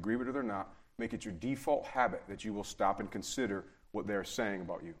 whether you agree with it or not, make it your default habit that you will stop and consider what they're saying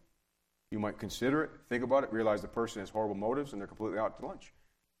about you. You might consider it, think about it, realize the person has horrible motives and they're completely out to lunch.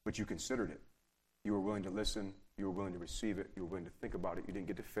 But you considered it. You were willing to listen. You were willing to receive it. You were willing to think about it. You didn't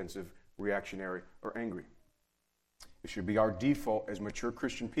get defensive, reactionary, or angry. It should be our default as mature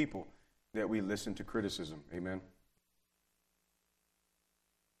Christian people that we listen to criticism. Amen?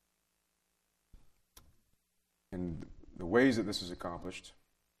 And the ways that this is accomplished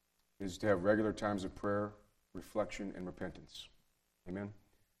is to have regular times of prayer, reflection, and repentance. Amen?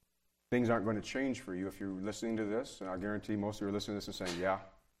 Things aren't going to change for you if you're listening to this, and I guarantee most of you are listening to this and saying, yeah,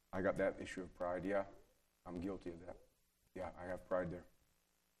 I got that issue of pride. Yeah, I'm guilty of that. Yeah, I have pride there.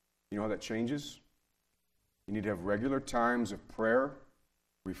 You know how that changes? You need to have regular times of prayer,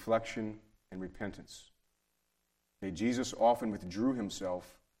 reflection, and repentance. Okay, Jesus often withdrew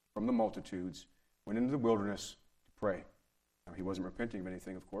himself from the multitudes, went into the wilderness to pray. Now, he wasn't repenting of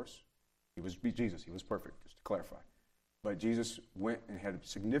anything, of course. He was Jesus. He was perfect, just to clarify. But Jesus went and had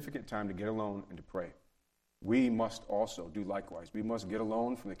significant time to get alone and to pray. We must also do likewise. We must get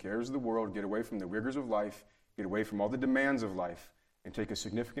alone from the cares of the world, get away from the rigors of life, get away from all the demands of life, and take a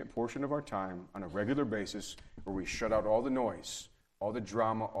significant portion of our time on a regular basis where we shut out all the noise, all the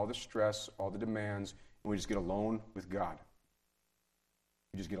drama, all the stress, all the demands, and we just get alone with God.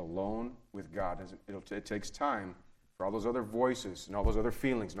 You just get alone with God. It takes time for all those other voices and all those other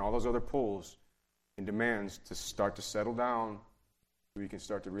feelings and all those other pulls and demands to start to settle down so you can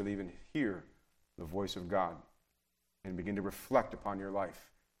start to really even hear the voice of God and begin to reflect upon your life,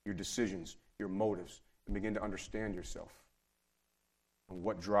 your decisions, your motives, and begin to understand yourself and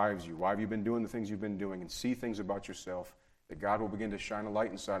what drives you. Why have you been doing the things you've been doing? And see things about yourself that God will begin to shine a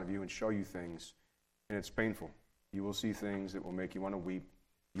light inside of you and show you things. And it's painful. You will see things that will make you want to weep.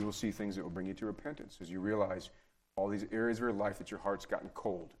 You will see things that will bring you to repentance as you realize all these areas of your life that your heart's gotten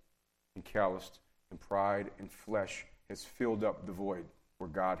cold and calloused, and pride and flesh has filled up the void where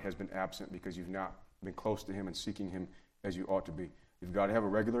God has been absent because you've not been close to him and seeking him as you ought to be. You've got to have a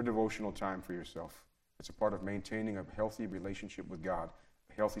regular devotional time for yourself. It's a part of maintaining a healthy relationship with God,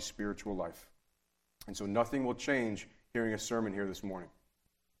 a healthy spiritual life. And so nothing will change hearing a sermon here this morning.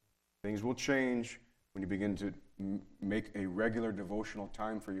 Things will change when you begin to make a regular devotional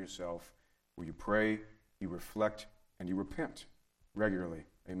time for yourself where you pray, you reflect, and you repent regularly.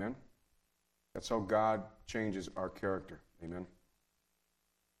 Amen? That's how God changes our character. Amen?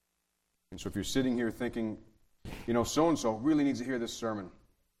 And so if you're sitting here thinking, you know, so-and-so really needs to hear this sermon,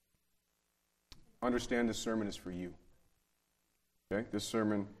 understand this sermon is for you. Okay? This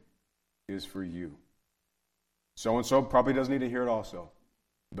sermon is for you. So-and-so probably doesn't need to hear it also,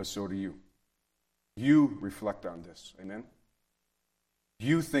 but so do you. You reflect on this. Amen?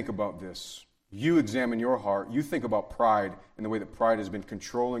 You think about this. You examine your heart. You think about pride and the way that pride has been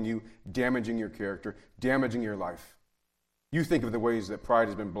controlling you, damaging your character, damaging your life. You think of the ways that pride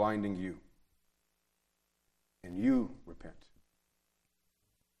has been blinding you. And you repent.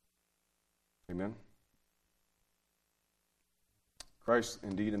 Amen? Christ,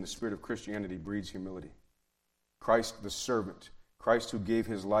 indeed, in the spirit of Christianity, breeds humility. Christ the servant. Christ who gave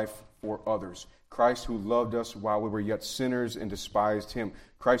his life for others. Christ who loved us while we were yet sinners and despised him.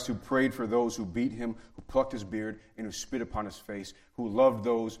 Christ who prayed for those who beat him, who plucked his beard, and who spit upon his face. Who loved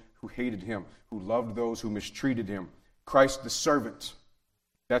those who hated him. Who loved those who mistreated him. Christ the servant.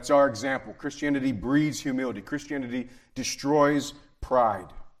 That's our example. Christianity breeds humility. Christianity destroys pride.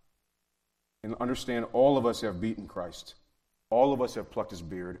 And understand, all of us have beaten Christ. All of us have plucked his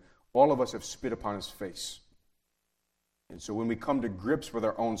beard. All of us have spit upon his face. And so when we come to grips with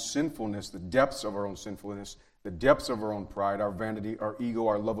our own sinfulness, the depths of our own sinfulness, the depths of our own pride, our vanity, our ego,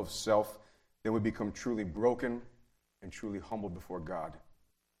 our love of self, then we become truly broken and truly humbled before God.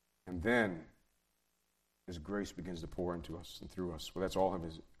 And then His grace begins to pour into us and through us. Well, that's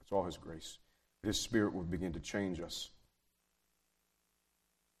all His grace. His Spirit will begin to change us.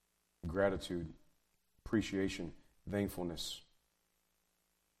 Gratitude, appreciation, thankfulness,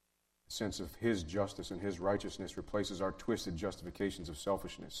 a sense of His justice and His righteousness replaces our twisted justifications of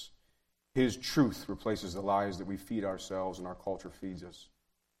selfishness. His truth replaces the lies that we feed ourselves and our culture feeds us.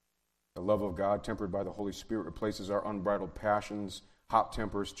 The love of God, tempered by the Holy Spirit, replaces our unbridled passions, hot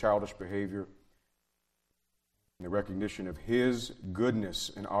tempers, childish behavior. And the recognition of His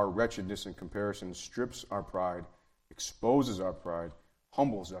goodness and our wretchedness in comparison strips our pride, exposes our pride,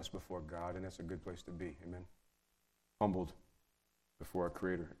 humbles us before God, and that's a good place to be. Amen. Humbled before our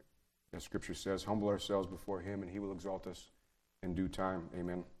Creator. As Scripture says, humble ourselves before Him, and He will exalt us in due time.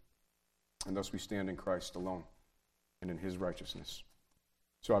 Amen. And thus we stand in Christ alone and in His righteousness.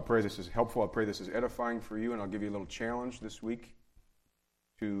 So I pray this is helpful. I pray this is edifying for you, and I'll give you a little challenge this week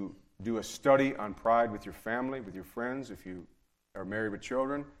to do a study on pride with your family, with your friends. If you are married with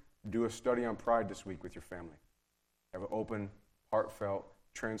children, do a study on pride this week with your family. Have an open, heartfelt,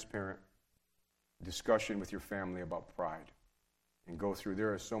 transparent discussion with your family about pride. And go through.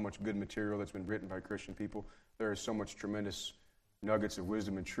 There is so much good material that's been written by Christian people. There is so much tremendous nuggets of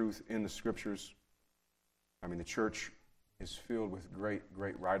wisdom and truth in the Scriptures. I mean, the church is filled with great,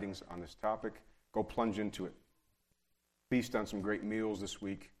 great writings on this topic. Go plunge into it. Feast on some great meals this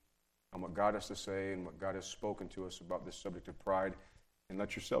week on what God has to say and what God has spoken to us about this subject of pride, and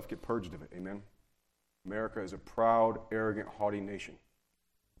let yourself get purged of it. Amen. America is a proud, arrogant, haughty nation.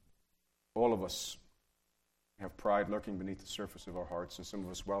 All of us have pride lurking beneath the surface of our hearts, and some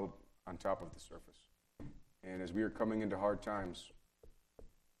of us well on top of the surface. And as we are coming into hard times,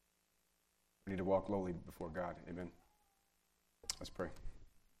 we need to walk lowly before God. Amen. Let's pray.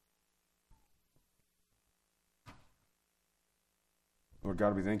 Lord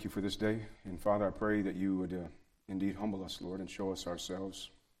God, we thank You for this day. And Father, I pray that You would indeed humble us, Lord, and show us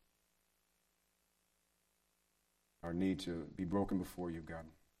ourselves, our need to be broken before You, God.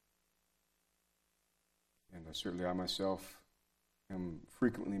 And certainly I myself am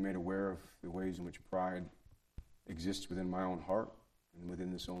frequently made aware of the ways in which pride exists within my own heart and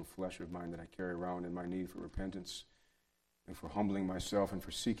within this own flesh of mine that I carry around, in my need for repentance and for humbling myself and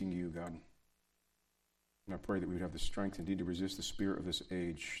for seeking You, God. And I pray that we would have the strength indeed to resist the spirit of this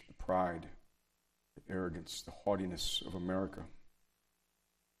age, the pride, the arrogance, the haughtiness of America.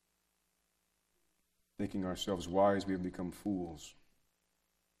 Thinking ourselves wise, we have become fools.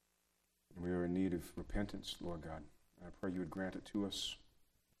 And we are in need of repentance, Lord God. And I pray You would grant it to us.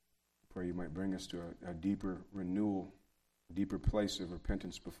 I pray You might bring us to a deeper renewal, a deeper place of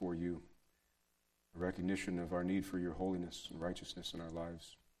repentance before You, a recognition of our need for Your holiness and righteousness in our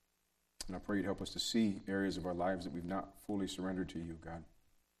lives. And I pray You'd help us to see areas of our lives that we've not fully surrendered to You, God.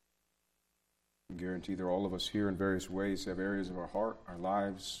 I guarantee that all of us here in various ways have areas of our heart, our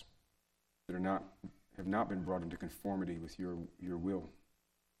lives, that have not been brought into conformity with Your will.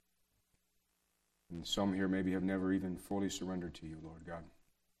 And some here maybe have never even fully surrendered to You, Lord God.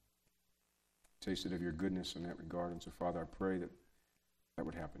 Tasted of Your goodness in that regard. And so, Father, I pray that that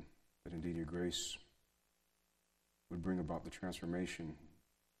would happen, that indeed Your grace would bring about the transformation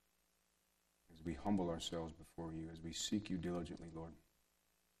as we humble ourselves before You, as we seek You diligently, Lord.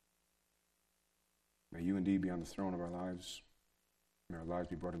 May You indeed be on the throne of our lives. May our lives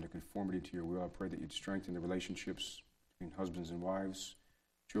be brought into conformity to Your will. I pray that You'd strengthen the relationships between husbands and wives,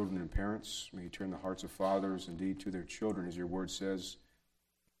 children and parents. May You turn the hearts of fathers indeed to their children, as Your word says.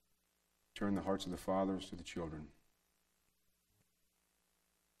 Turn the hearts of the fathers to the children.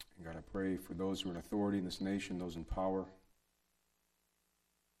 And God, I pray for those who are in authority in this nation, those in power.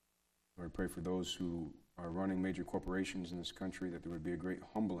 Lord, I pray for those who are running major corporations in this country, that there would be a great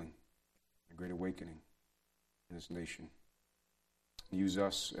humbling, a great awakening in this nation. Use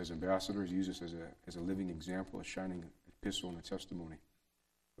us as ambassadors, use us as a living example, a shining epistle and a testimony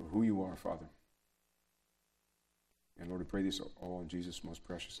of who You are, Father. And Lord, I pray this all in Jesus' most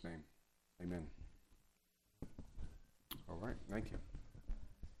precious name. Amen. All right, thank you.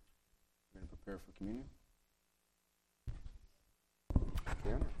 I'm going to prepare for communion.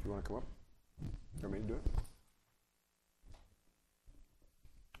 Dan, if you want to come up. You want me to do it?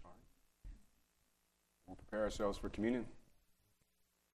 All right. We'll prepare ourselves for communion.